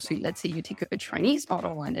So let's say you take a Chinese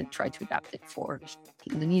model and then try to adapt it for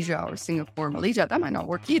Indonesia or Singapore, Malaysia, that might not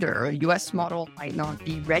work either. A US model might not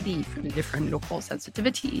be ready for the different local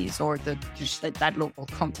sensitivities or that local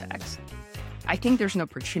context. I think there's an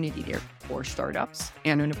opportunity there for startups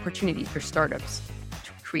and an opportunity for startups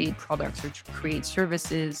to create products or to create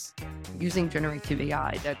services using generative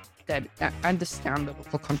AI that understand the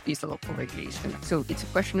local countries, the local regulation. So it's a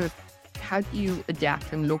question of how do you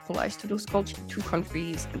adapt and localize to those two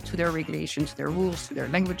countries and to their regulations, to their rules, to their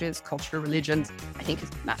languages, culture, religions. I think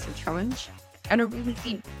it's a massive challenge and a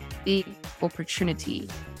really big opportunity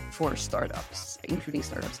for startups, including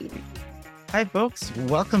startups in the region. Hi, folks.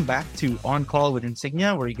 Welcome back to On Call with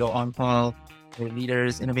Insignia, where we go on call with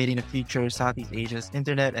leaders innovating the future of Southeast Asia's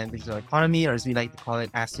internet and digital economy, or as we like to call it,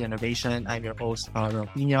 ASEAN Innovation. I'm your host, Paolo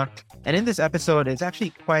Pina. And in this episode, it's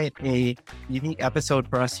actually quite a unique episode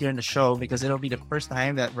for us here in the show because it'll be the first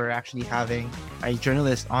time that we're actually having a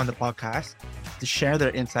journalist on the podcast to share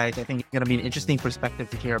their insights. I think it's going to be an interesting perspective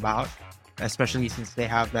to hear about, especially since they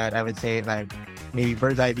have that, I would say, like maybe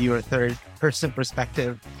bird's eye view or third person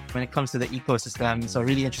perspective when it comes to the ecosystem. So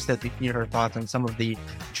really interested to hear her thoughts on some of the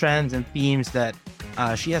trends and themes that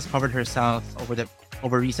she has covered herself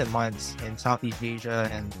over recent months in Southeast Asia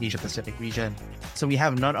and Asia Pacific region. So we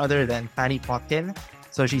have none other than Fanny Potkin.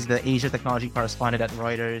 So she's the Asia technology correspondent at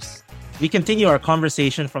Reuters. We continue our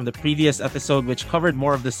conversation from the previous episode, which covered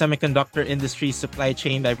more of the semiconductor industry's supply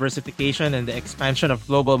chain diversification and the expansion of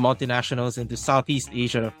global multinationals into Southeast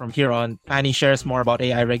Asia. From here on, Fanny shares more about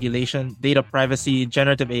AI regulation, data privacy,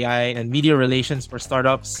 generative AI, and media relations for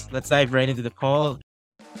startups. Let's dive right into the call.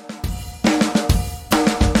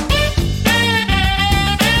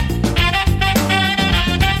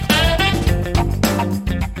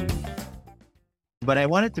 But I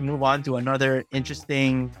wanted to move on to another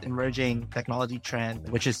interesting emerging technology trend,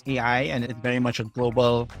 which is AI. And it's very much a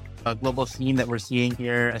global theme that we're seeing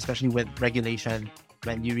here, especially with regulation.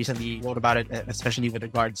 When you recently wrote about it, especially with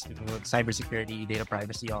regards to cybersecurity, data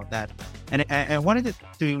privacy, all of that. And I wanted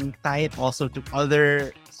to tie it also to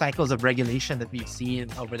other cycles of regulation that we've seen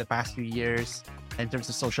over the past few years in terms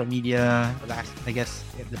of social media,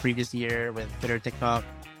 the previous year with Twitter, TikTok,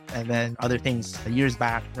 and then other things years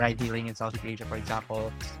back, ride hailing in Southeast Asia, for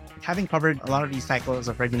example. Having covered a lot of these cycles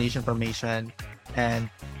of regulation formation, and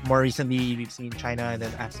more recently, we've seen China and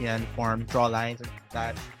then ASEAN draw lines like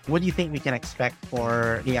that. What do you think we can expect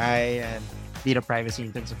for AI and data privacy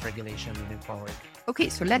in terms of regulation moving forward? Okay,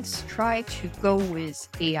 so let's try to go with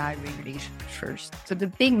AI regulation first. So the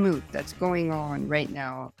big move that's going on right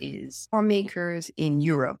now is lawmakers in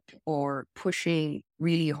Europe are pushing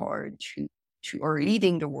really hard or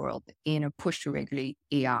leading the world in a push to regulate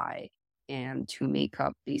AI and to make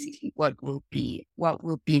up basically what will be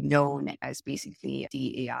known as basically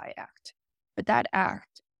the AI Act. But that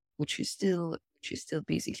act, which is still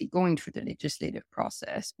basically going through the legislative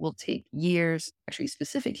process, will take years, actually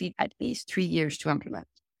specifically at least 3 years to implement.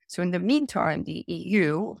 So in the meantime, the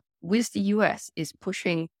EU with the US is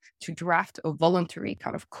pushing to draft a voluntary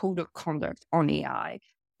kind of code of conduct on AI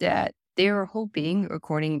that they're hoping,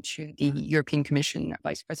 according to the European Commission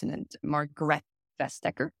Vice President Margrethe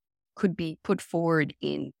Vestager, could be put forward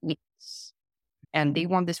in weeks. And they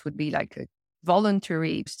want this would be like a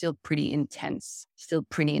voluntary, still pretty intense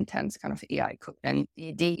kind of AI code. And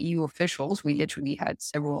the EU officials, we literally had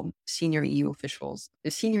several senior EU officials,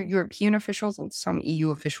 the senior European officials and some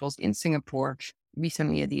EU officials in Singapore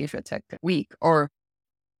recently at the Asia Tech Week, are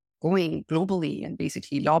going globally and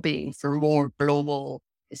basically lobbying for more global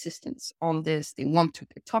assistance on this. They're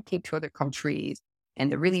talking to other countries, and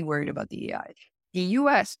they're really worried about the AI. The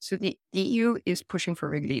US, so the EU is pushing for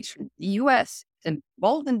regulation. The US is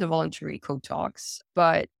involved in the voluntary code talks,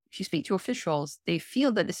 but if you speak to officials, they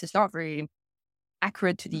feel that this is not very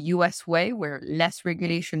accurate to the US way, where less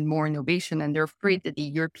regulation, more innovation, and they're afraid that the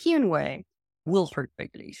European way will hurt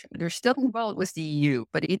regulation. They're still involved with the EU,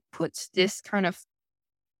 but it puts this kind of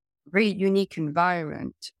very unique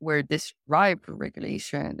environment where this drive for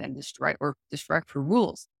regulation and this drive for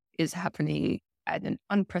rules is happening at an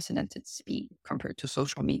unprecedented speed compared to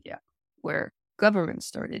social media, where governments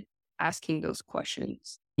started asking those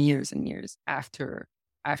questions years and years after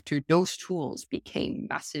those tools became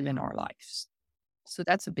massive in our lives. So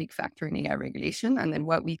that's a big factor in AI regulation. And then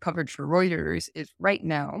what we covered for Reuters is right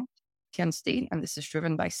now, ASEAN State, and this is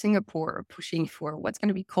driven by Singapore, pushing for what's going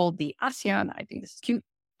to be called the ASEAN, I think this is cute,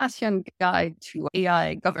 ASEAN Guide to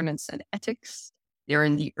AI Governance and Ethics. They're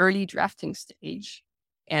in the early drafting stage.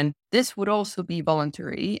 And this would also be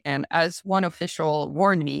voluntary. And as one official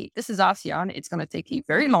warned me, this is ASEAN. It's going to take a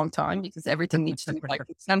very long time because everything needs to be by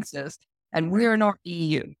consensus. And we're not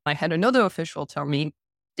EU. I had another official tell me,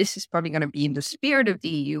 this is probably going to be in the spirit of the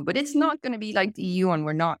EU, but it's not going to be like the EU, and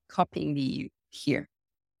we're not copying the EU here.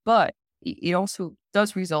 But it also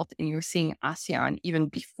does result in you're seeing ASEAN even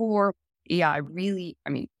before AI really,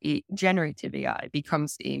 generative AI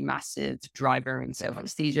becomes a massive driver in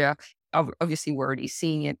Southeast Asia. Obviously, we're already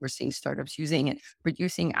seeing it. We're seeing startups using it,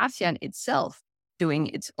 producing ASEAN itself doing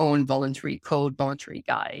its own voluntary code, voluntary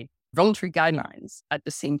guidelines at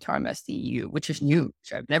the same time as the EU, which is new,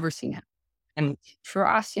 which I've never seen happen. And for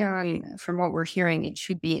ASEAN, from what we're hearing, it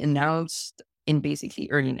should be announced in basically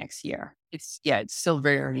early next year. It's still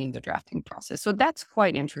very early in the drafting process. So that's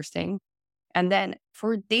quite interesting. And then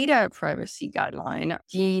for data privacy guideline,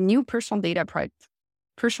 the new personal data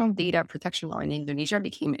protection law in Indonesia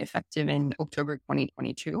became effective in October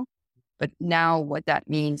 2022. But now what that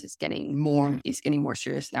means is getting more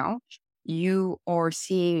serious now. You are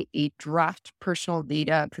seeing a draft personal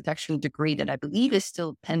data protection decree that I believe is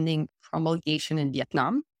still pending promulgation in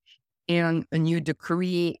Vietnam, and a new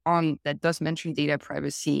decree that does mention data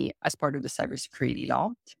privacy as part of the cybersecurity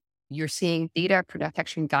law. You're seeing data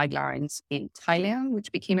protection guidelines in Thailand,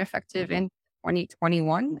 which became effective in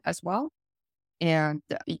 2021 as well. And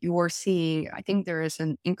you are seeing, I think there is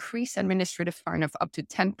an increased administrative fine of up to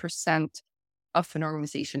 10% of an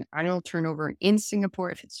organization annual turnover in Singapore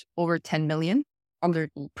if it's over 10 million under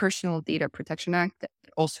the Personal Data Protection Act that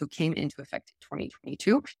also came into effect in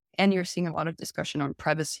 2022. And you're seeing a lot of discussion on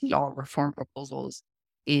privacy law reform proposals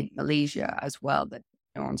in Malaysia as well, that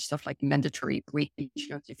on stuff like mandatory breach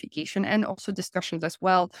notification, and also discussions as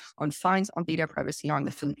well on fines on data privacy law in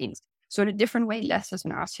the Philippines. So in a different way, less as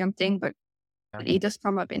an ASEAN thing, but it does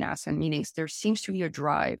come up in ASEAN meetings. There seems to be a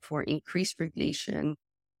drive for increased regulation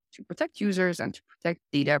to protect users and to protect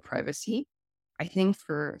data privacy. I think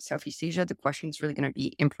for Southeast Asia, the question is really going to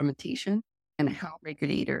be implementation and how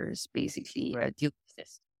regulators basically deal with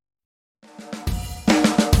this.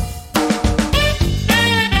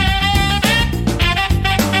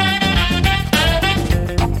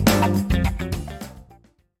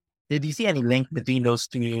 Did you see any link between those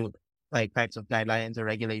two types of guidelines or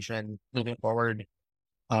regulation moving forward?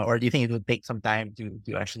 Or do you think it would take some time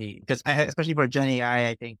to actually, because especially for Gen AI,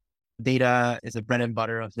 I think data is the bread and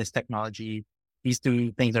butter of this technology. These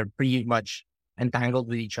two things are pretty much entangled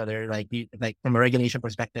with each other. Like from a regulation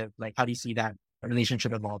perspective, how do you see that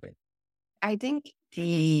relationship evolving? I think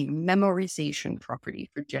the memorization property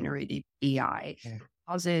for generative AI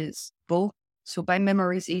causes both. So by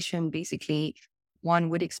memorization, basically, one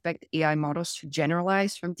would expect AI models to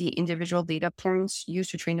generalize from the individual data points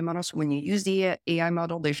used to train the model. So when you use the AI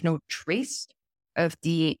model, there's no trace of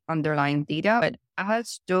the underlying data. But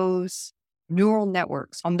as those neural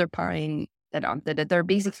networks underpinning that are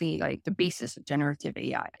basically like the basis of generative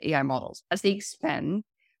AI models, as they expand,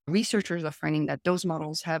 researchers are finding that those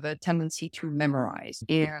models have a tendency to memorize.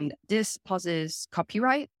 And this poses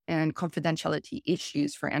copyright and confidentiality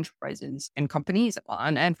issues for enterprises and companies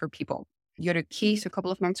and for people. You had a case a couple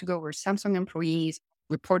of months ago where Samsung employees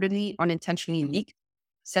reportedly unintentionally leaked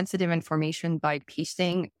sensitive information by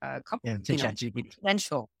pasting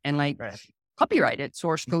confidential and copyrighted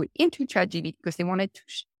source code into ChatGPT because they wanted to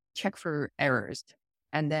check for errors.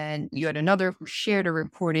 And then you had another who shared a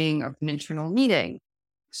recording of an internal meeting.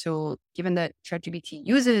 So given that ChatGPT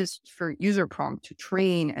uses for user prompt to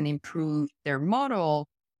train and improve their model,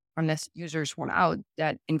 unless users want out,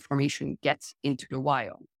 that information gets into the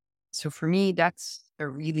wild. So for me, that's a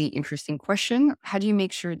really interesting question. How do you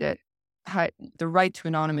make sure that the right to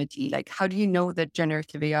anonymity, how do you know that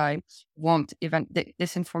generative AI won't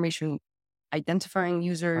this information identifying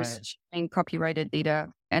users and copyrighted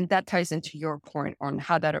data? And that ties into your point on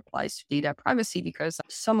how that applies to data privacy, because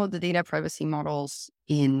some of the data privacy models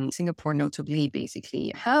in Singapore, notably,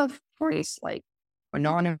 basically have points like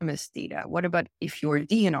anonymous data. What about if you're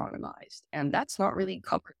de-anonymized? And that's not really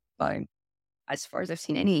covered by, as far as I've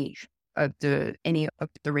seen, any of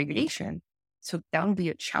the regulation. So that would be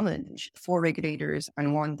a challenge for regulators,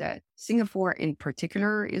 and one that Singapore in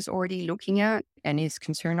particular is already looking at and is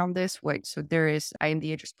concerned on this. So there is,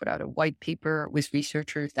 IMDA just put out a white paper with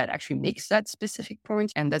researchers that actually makes that specific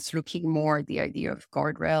point, and that's looking more at the idea of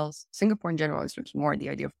guardrails. Singapore in general is looking more at the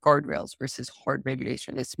idea of guardrails versus hard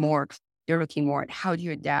regulation. They're looking more at how do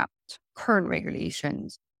you adapt current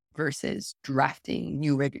regulations versus drafting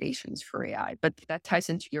new regulations for AI. But that ties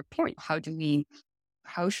into your point.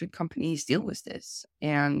 How should companies deal with this?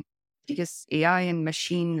 And because AI and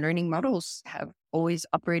machine learning models have always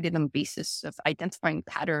operated on the basis of identifying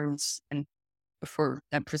patterns and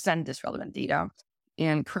that present this relevant data.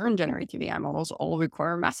 And current generative AI models all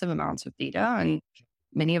require massive amounts of data, and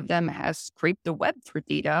many of them have scraped the web for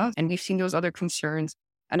data. And we've seen those other concerns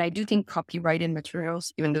And I do think copyrighted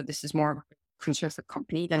materials, even though this is more concern for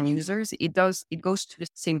company than users, it goes to the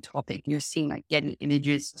same topic. You're seeing like getting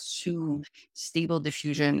images to stable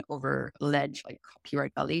diffusion over alleged like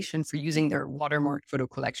copyright violation for using their watermark photo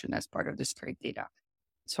collection as part of the scrape data.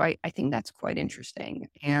 So I think that's quite interesting.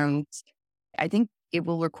 And I think it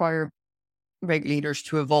will require regulators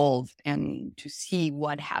to evolve and to see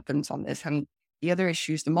what happens on this. And the other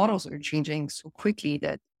issues, the models are changing so quickly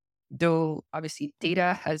that though obviously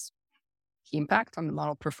data has the impact on the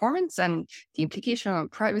model performance and the implication on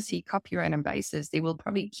privacy, copyright, and biases, they will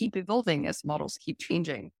probably keep evolving as models keep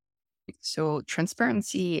changing. So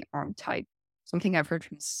transparency on type, something I've heard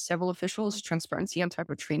from several officials, transparency on type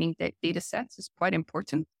of training data sets is quite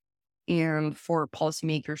important. And for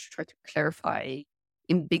policymakers to try to clarify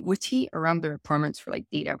ambiguity around the requirements for like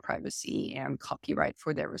data privacy and copyright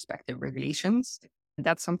for their respective regulations.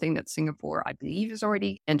 That's something that Singapore, I believe, is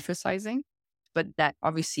already emphasizing, but that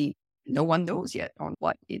obviously no one knows yet on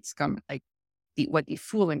what it's come like what the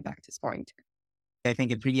full impact is going to. I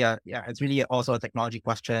think it's really it's really also a technology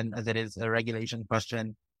question as it is a regulation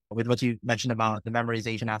question with what you mentioned about the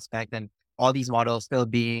memorization aspect and all these models still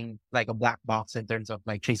being like a black box in terms of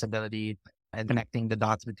like traceability and connecting the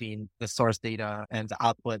dots between the source data and the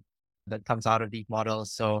output that comes out of these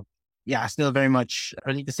models. So yeah, still very much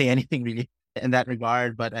early to say anything really in that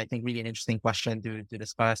regard, but I think really an interesting question to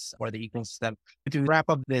discuss for the ecosystem. To wrap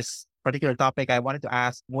up this particular topic, I wanted to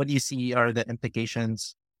ask, what do you see are the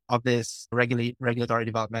implications of this regulatory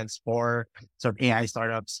developments for sort of AI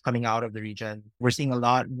startups coming out of the region? We're seeing a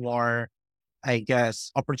lot more, I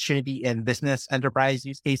guess, opportunity in business enterprise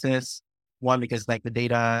use cases. One, because like the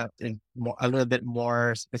data is a little bit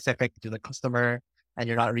more specific to the customer and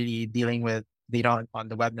you're not really dealing with data on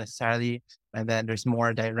the web necessarily. And then there's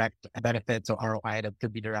more direct benefits or ROI that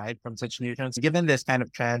could be derived from such solutions. Given this kind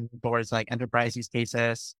of trend towards like enterprise use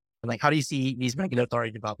cases, like how do you see these regulatory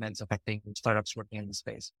developments affecting startups working in the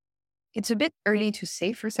space? It's a bit early to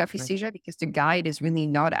say for Southeast Asia because the guide is really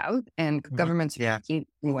not out and governments are Yeah. taking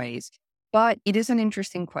ways. But it is an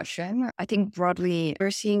interesting question. I think broadly,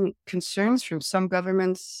 we're seeing concerns from some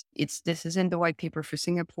governments. This is in the white paper for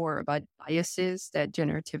Singapore about biases that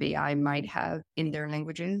generative AI might have in their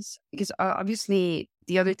languages. Because obviously,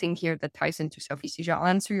 the other thing here that ties into Southeast Asia, I'll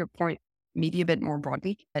answer your point maybe a bit more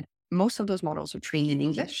broadly, that most of those models are trained in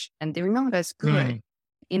English and they're not as good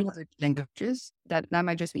in other languages. That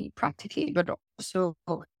might just be practically, but also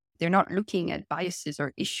they're not looking at biases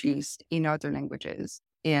or issues in other languages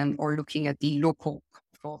and or looking at the local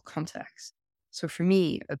cultural context. So for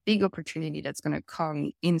me, a big opportunity that's going to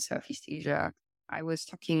come in Southeast Asia, I was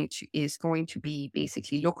talking to, is going to be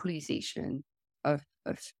basically localization of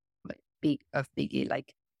big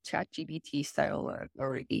like ChatGPT style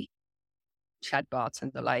already chatbots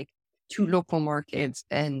and the like to local markets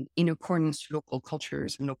and in accordance to local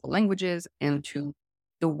cultures and local languages and to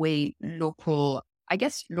the way local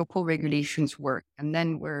regulations work. And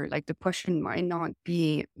then where like the question might not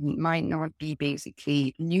be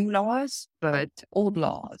basically new laws, but old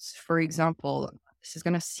laws. For example, this is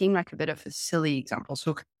going to seem like a bit of a silly example.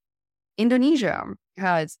 So Indonesia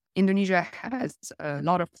has a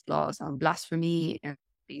lot of laws on blasphemy and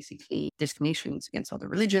basically discriminations against other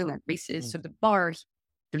religion and races. So the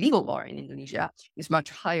legal bar in Indonesia is much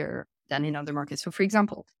higher than in other markets. So for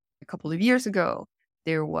example, a couple of years ago,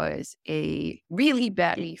 there was a really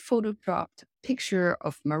badly photoshopped picture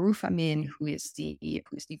of Maruf Amin, who is the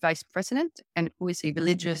vice president and who is a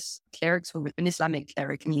religious cleric, so an Islamic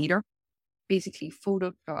cleric and leader, basically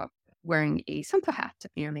photoshopped wearing a Santa hat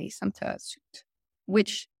and a Santa suit,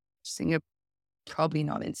 which Singapore, probably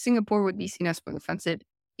not in Singapore, would be seen as quite offensive.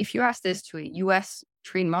 If you ask this to a US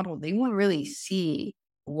trained model, they won't really see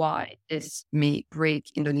why this may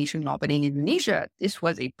break Indonesian law. But in Indonesia, this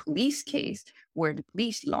was a police case where the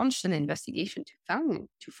police launched an investigation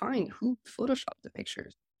to find who photoshopped the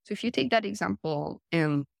pictures. So if you take that example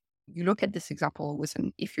and you look at this example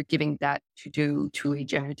if you're giving that to do to a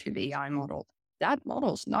generative AI model, that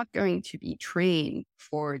model is not going to be trained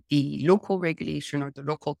for the local regulation or the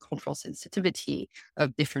local cultural sensitivity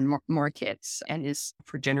of different markets. And is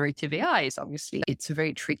for generative AI is obviously, it's a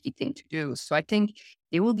very tricky thing to do. So I think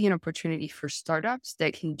there will be an opportunity for startups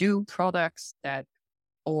that can do products that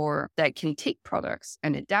can take products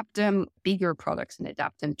and adapt them, bigger products and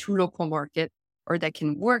adapt them to local market, or that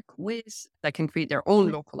can create their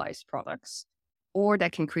own localized products, or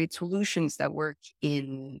that can create solutions that work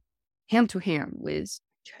in hand to hand with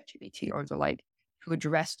ChatGPT or the like to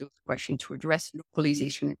address those questions, to address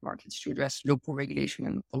localization in markets, to address local regulation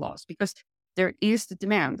and local laws, because there is the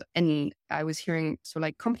demand. And I was hearing, so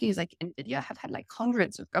like companies like NVIDIA have had like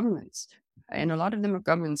hundreds of governments And a lot of them are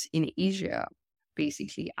governments in Asia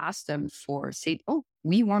basically ask them for, say, oh,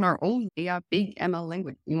 we want our own AI, big ML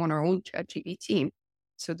language. We want our own ChatGPT.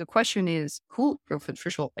 So the question is, who,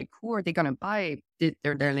 official, like, who are they going to buy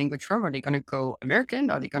their language from? Are they going to go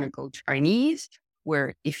American? Are they going to go Chinese?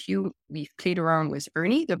 Where we've played around with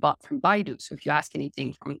Ernie, the bot from Baidu. So if you ask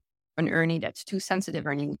anything from an Ernie that's too sensitive,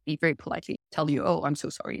 Ernie would be very politely tell you, oh, I'm so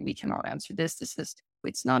sorry, we cannot answer this.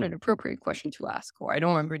 It's not an appropriate question to ask, or I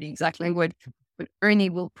don't remember the exact language, but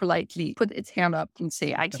Ernie will politely put its hand up and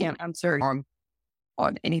say, I can't answer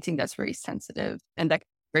on anything that's very sensitive. And that's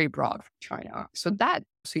very broad for China. So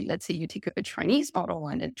let's say you take a Chinese model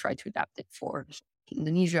and then try to adapt it for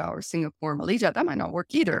Indonesia or Singapore, Malaysia, that might not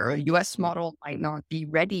work either. A US model might not be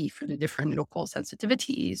ready for the different local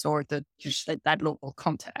sensitivities or that local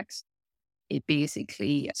context. I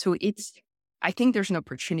think there's an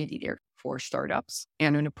opportunity there for startups,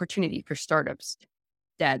 and an opportunity for startups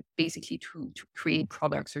that basically to create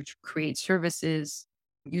products or to create services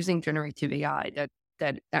using generative AI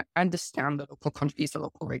that understand the local countries, the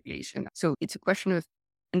local regulation. So it's a question of,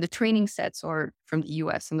 and the training sets are from the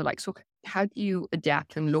US and they're like, so how do you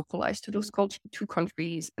adapt and localize to those to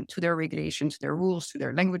countries and to their regulations, their rules, to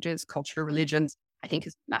their languages, culture, religions? I think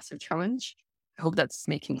is a massive challenge. I hope that's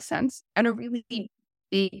making sense, and a really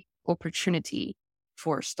big opportunity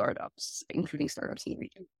for startups, including startups in the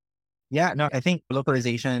region. Yeah, no, I think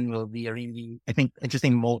localization will be a really,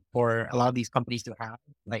 interesting moat for a lot of these companies to have,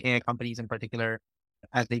 like AI companies in particular,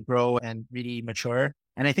 as they grow and really mature.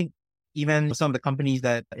 And I think even some of the companies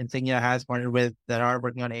that Insignia has partnered with that are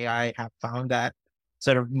working on AI have found that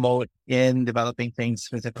sort of moat in developing things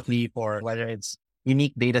specifically for whether it's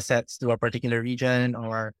unique data sets to a particular region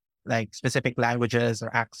or like specific languages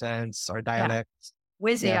or accents or dialects.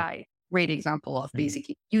 With Yeah. AI, great example of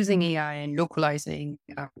basically using AI and localizing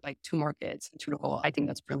like to markets and to the whole. I think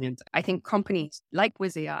that's brilliant. I think companies like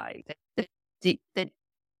with AI that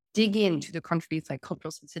dig into the countries like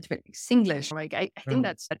cultural sensitivity, like Singlish, like I think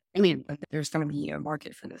that's brilliant. There's going to be a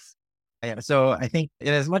market for this. Yeah. So I think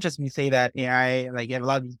as much as we say that AI, like you have a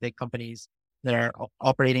lot of these big companies that are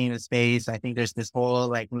operating in the space, I think there's this whole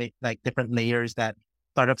like different layers that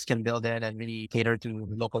startups can build in and really cater to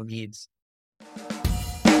local needs.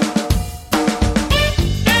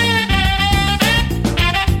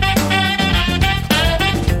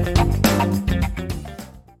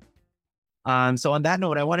 So on that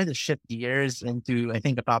note, I wanted to shift gears into, I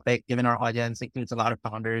think the topic, given our audience includes a lot of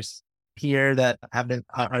founders here that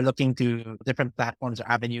are looking to different platforms or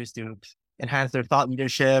avenues to enhance their thought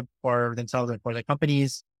leadership for themselves and for their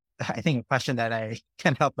companies. I think a question that I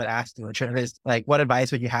can't help but ask to a journalist, like what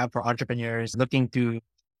advice would you have for entrepreneurs looking to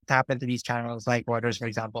tap into these channels like Reuters, for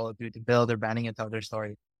example, to build their branding and tell their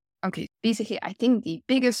story? Okay, basically, I think the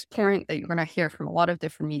biggest point that you're going to hear from a lot of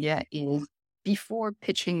different media is before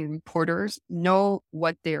pitching reporters, know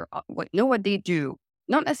what they do.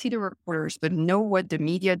 Not necessarily the reporters, but know what the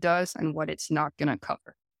media does and what it's not going to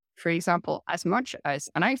cover. For example, as much as,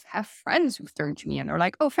 and I have friends who've turned to me and they're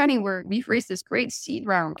like, "Oh, Fanny, we've raised this great seed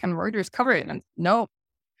round. Can Reuters cover it?" And no,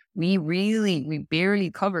 we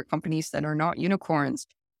barely cover companies that are not unicorns.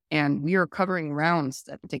 And we are covering rounds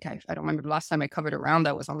that I don't remember the last time I covered a round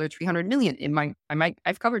that was under 300 million.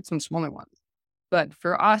 I've covered some smaller ones. But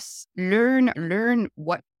for us, learn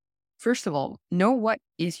what, first of all, know what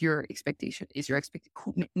is your expectation,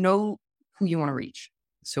 know who you want to reach.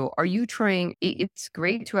 So are you trying, it's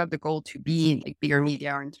great to have the goal to be in like bigger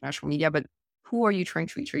media or international media, but who are you trying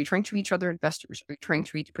to reach? Are you trying to reach other investors? Are you trying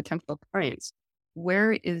to reach potential clients?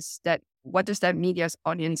 What does that media's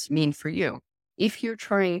audience mean for you? If you're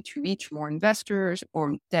trying to reach more investors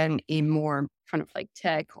or then a more kind of like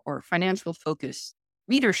tech or financial focused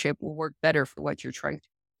readership will work better for what you're trying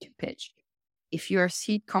to pitch. If you're a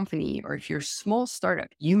seed company or if you're a small startup,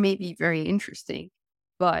 you may be very interesting,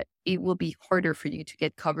 but it will be harder for you to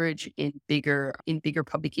get coverage in bigger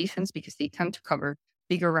publications because they tend to cover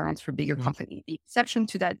bigger rounds for bigger companies. The exception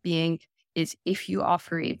to that being is if you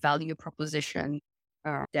offer a value proposition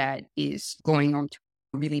that is going on to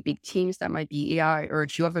really big teams that might be AI, or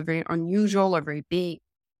if you have a very unusual or very big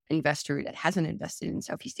investor that hasn't invested in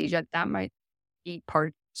Southeast Asia, that might be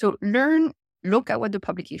part. So look at what the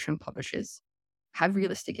publication publishes, have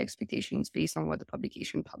realistic expectations based on what the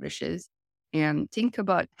publication publishes, and think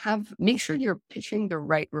about, make sure you're pitching the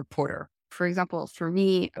right reporter. For example, for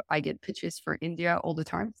me, I get pitches for India all the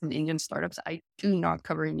time from Indian startups. I do not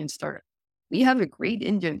cover Indian startups. We have a great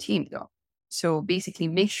Indian team though. So basically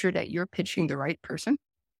make sure that you're pitching the right person.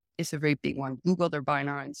 It's a very big one. Google their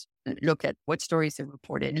bylines, look at what stories they've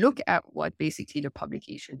reported, look at what basically the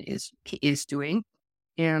publication is doing.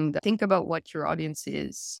 and think about what your audience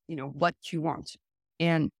is, what you want.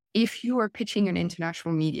 And if you are pitching an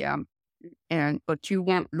international media but you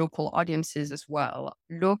want local audiences as well,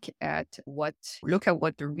 look at what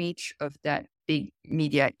the reach of that big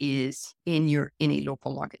media is in a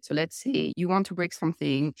local market. So let's say you want to break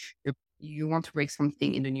something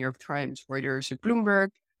in the New York Times, Reuters, or Bloomberg,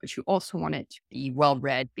 but you also want it to be well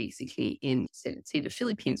read basically in, say the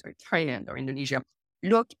Philippines or Thailand or Indonesia.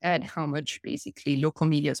 Look at how much basically local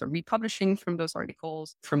medias are republishing from those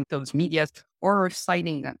articles, from those medias, or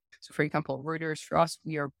citing them. So for example, Reuters, for us,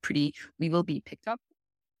 we will be picked up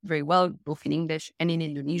very well, both in English and in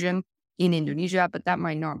Indonesia, but that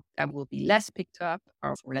will be less picked up,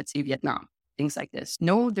 or let's say Vietnam, things like this.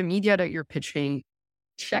 Know the media that you're pitching,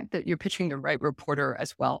 check that you're pitching the right reporter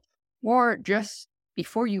as well. Or just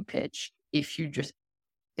before you pitch, if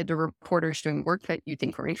the reporters doing work that you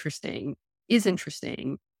think is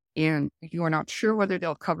interesting, and you are not sure whether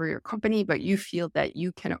they'll cover your company, but you feel that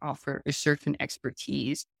you can offer a certain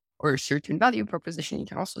expertise or a certain value proposition, you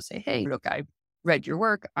can also say, hey, look, I read your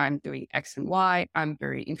work. I'm doing X and Y. I'm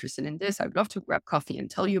very interested in this. I'd love to grab coffee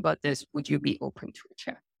and tell you about this. Would you be open to a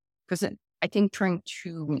chat? Because I think trying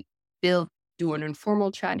to do an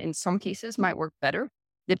informal chat in some cases might work better,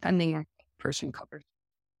 depending on what the person covers.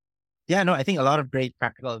 Yeah, no, I think a lot of great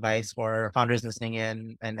practical advice for founders listening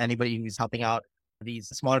in and anybody who's helping out these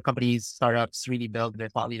smaller companies, startups really build their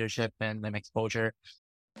thought leadership and them exposure.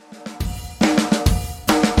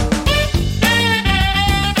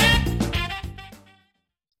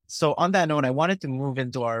 So on that note, I wanted to move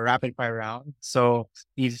into our rapid fire round. So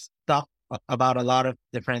we've talked about a lot of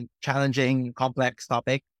different challenging, complex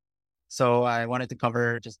topics. So I wanted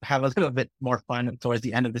to just have a little bit more fun towards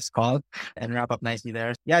the end of this call and wrap up nicely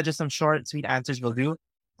there. Yeah, just some short, sweet answers will do.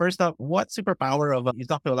 First up, you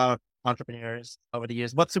talked to a lot of entrepreneurs over the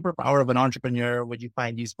years. What superpower of an entrepreneur would you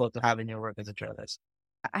find useful to have in your work as a journalist?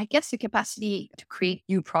 I guess the capacity to create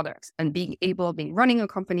new products and being running a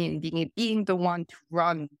company and being the one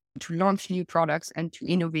to launch new products and to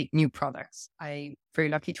innovate new products. I'm very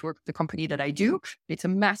lucky to work with the company that I do. It's a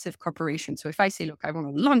massive corporation. So if I say, look, I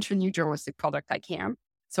want to launch a new journalistic product, I can.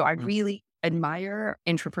 So I really admire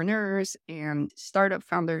entrepreneurs and startup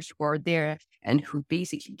founders who are there and who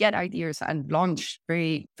basically get ideas and launch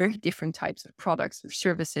very, very different types of products or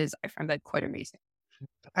services. I find that quite amazing.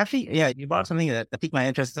 Actually, yeah, you brought something that piqued my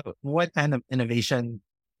interest. So what kind of innovation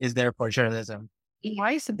is there for journalism?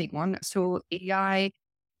 AI is a big one. So AI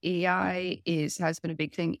has been a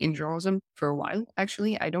big thing in journalism for a while.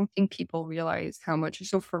 Actually, I don't think people realize how much.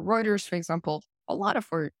 So for Reuters, for example, a lot of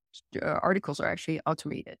our articles are actually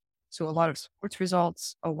automated. So a lot of sports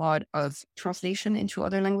results, a lot of translation into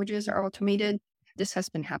other languages are automated. This has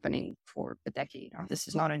been happening for a decade now. This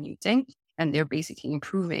is not a new thing. And they're basically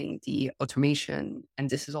improving the automation. And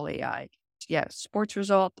this is all AI. Yeah, sports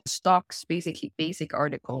result, stocks, basically basic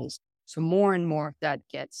articles. So more and more of that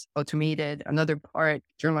gets automated. Another part,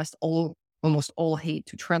 journalists almost all hate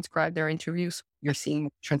to transcribe their interviews. You're seeing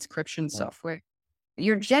transcription software.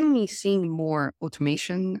 You're generally seeing more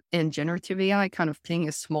automation and generative AI kind of playing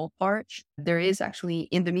a small part. There is actually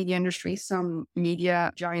in the media industry, some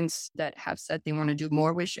media giants that have said they want to do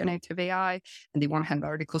more with generative AI and they want to have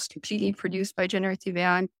articles completely produced by generative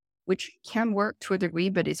AI, which can work to a degree,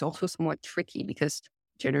 but it's also somewhat tricky because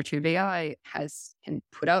generative AI can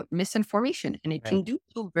put out misinformation and it can do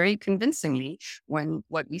so very convincingly when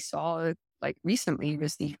what we saw like recently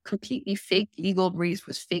was the completely fake legal briefs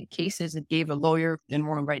with fake cases that gave a lawyer didn't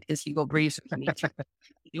want to write his legal briefs to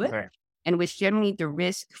do it. Right. And with generally the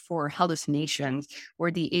risk for hallucinations where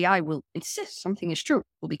the AI will insist something is true,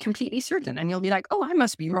 will be completely certain. And you'll be like, oh, I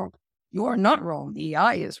must be wrong. You are not wrong. The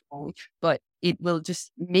AI is wrong. But it will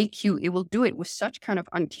just it will do it with such kind of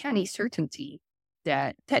uncanny certainty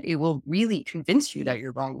that it will really convince you that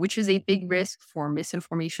you're wrong, which is a big risk for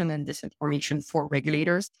misinformation and disinformation for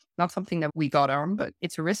regulators. Not something that we got on, but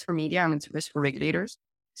it's a risk for media and it's a risk for regulators.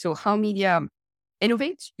 So how media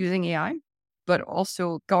innovates using AI, but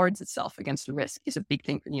also guards itself against the risk is a big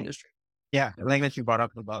thing for the industry. Yeah, like that you brought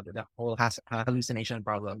up about the whole hallucination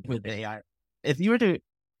problem with AI. If you were to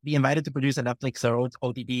be invited to produce a Netflix or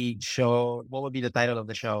OTT show, what would be the title of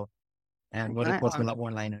the show? And what's the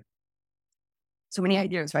one-liner? So many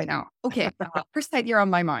ideas right now. Okay, first idea on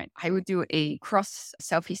my mind, I would do a cross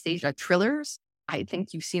Southeast Asia thrillers. I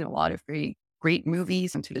think you've seen a lot of very great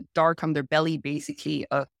movies into the dark underbelly, basically,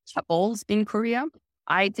 of chaebols in Korea.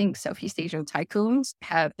 I think Southeast Asian tycoons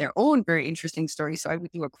have their own very interesting stories. So I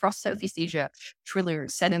would do a cross Southeast Asia thriller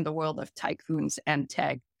set in the world of tycoons and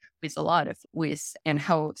tech and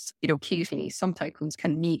how occasionally some tycoons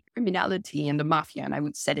can meet criminality and the mafia. And I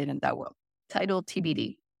would set it in that world. Title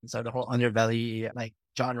TBD. So the whole underbelly like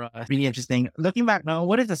genre, really interesting. Looking back now,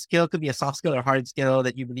 what is a skill, could be a soft skill or hard skill,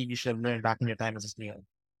 that you believe you should have learned back in your time as a student?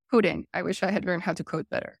 Coding. I wish I had learned how to code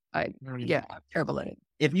better. Mm. Yeah, I'm terrible at it.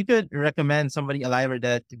 If you could recommend somebody alive or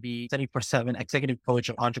dead to be 24/7 executive coach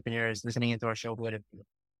of entrepreneurs listening into our show, who would it be?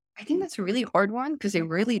 I think that's a really hard one because it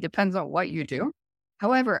really depends on what you do.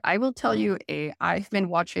 However, I will tell you I've been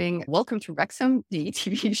watching Welcome to Wrexham, the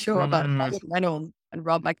TV show about Mm, Ryan Reynolds and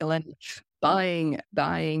Rob McElhenney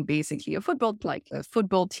buying basically a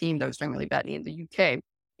football team that was doing really badly in the UK.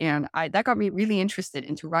 And that got me really interested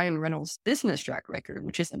into Ryan Reynolds' business track record,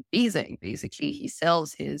 which is amazing. Basically, he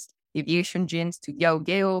sells his aviation jeans to Yao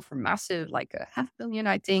Geo for massive, like a $500 million,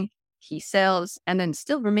 I think. He sells and then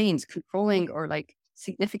still remains controlling or like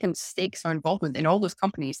significant stakes or involvement in all those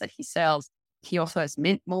companies that he sells. He also has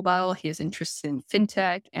Mint Mobile. He has interests in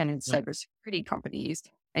fintech and in yeah. cybersecurity companies.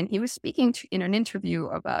 And he was speaking in an interview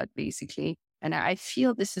about basically, and I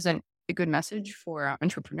feel this is a good message for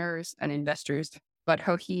entrepreneurs and investors, but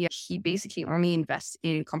how he basically only invests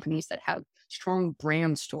in companies that have strong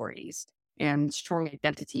brand stories and strong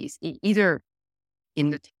identities, either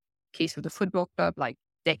in the case of the football club, like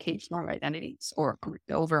decades long identities or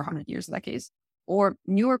over 100 years in that case, or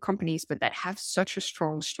newer companies, but that have such a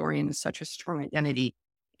strong story and such a strong identity.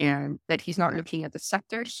 And that he's not looking at the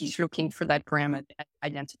sector, he's looking for that brand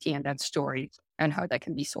identity and that story and how that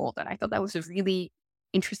can be sold. And I thought that was a really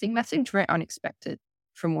interesting message, very unexpected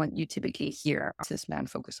from what you typically hear this man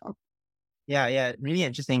focus on. Yeah, yeah, really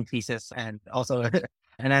interesting thesis, and also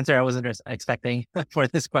an answer I wasn't expecting for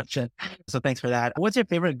this question. So thanks for that. What's your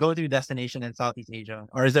favorite go-to destination in Southeast Asia,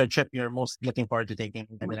 or is there a trip you're most looking forward to taking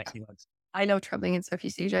in the next few months? I love traveling in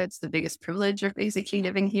Southeast Asia. It's the biggest privilege of basically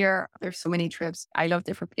living here. There's so many trips. I love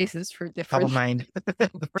different places for Top of different mind,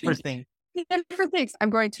 the first thing. different things. I'm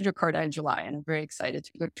going to Jakarta in July, and I'm very excited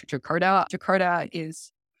to go to Jakarta. Jakarta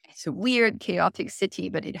it's a weird, chaotic city,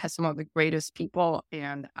 but it has some of the greatest people,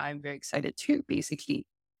 and I'm very excited to basically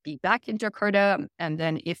be back in Jakarta. And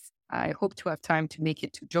then if I hope to have time to make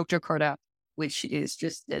it to Yogyakarta, which is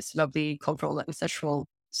just this lovely cultural and ancestral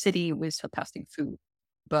city with fantastic food.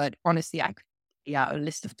 But honestly, a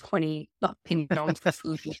list of 20 opinions for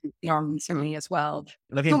food would be on certainly as well.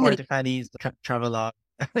 Looking So forward many to Fanny's travel log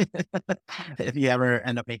if you ever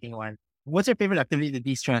end up making one. What's your favorite activity to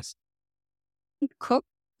de-stress? cook,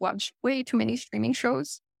 watch way too many streaming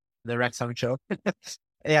shows. The Wrexham show.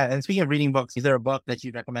 Yeah, and speaking of reading books, is there a book that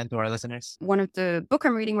you'd recommend to our listeners? One of the book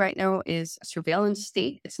I'm reading right now is Surveillance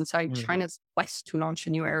State. It's inside Mm. China's quest to launch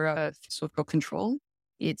a new era of social control.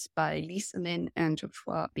 It's by Lisa Lin and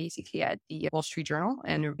Joshua, basically at the Wall Street Journal,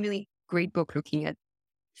 and a really great book looking at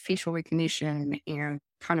facial recognition and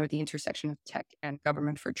kind of the intersection of tech and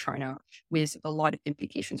government for China with a lot of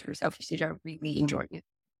implications for Southeast Asia. Really enjoying it.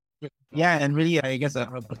 Yeah, and really, I guess a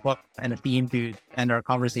book and a theme to end our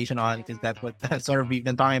conversation on, because that's what sort of we've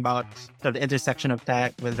been talking about, sort of the intersection of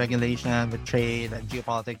tech with regulation, with trade and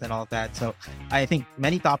geopolitics and all of that. So I think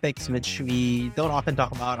many topics which we don't often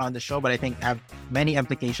talk about on the show, but I think have many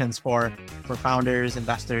implications for founders,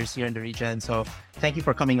 investors here in the region. So thank you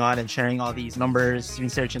for coming on and sharing all these numbers,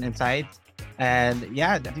 research, and insights. And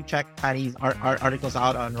yeah, do check Patty's articles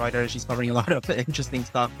out on Reuters. She's covering a lot of interesting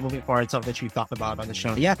stuff moving forward, some of which we've talked about on the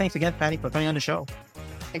show. Yeah, thanks again, Patty, for coming on the show.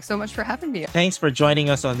 Thanks so much for having me. Thanks for joining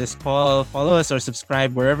us on this call. Follow us or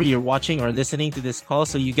subscribe wherever you're watching or listening to this call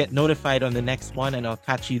so you get notified on the next one, and I'll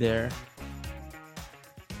catch you there.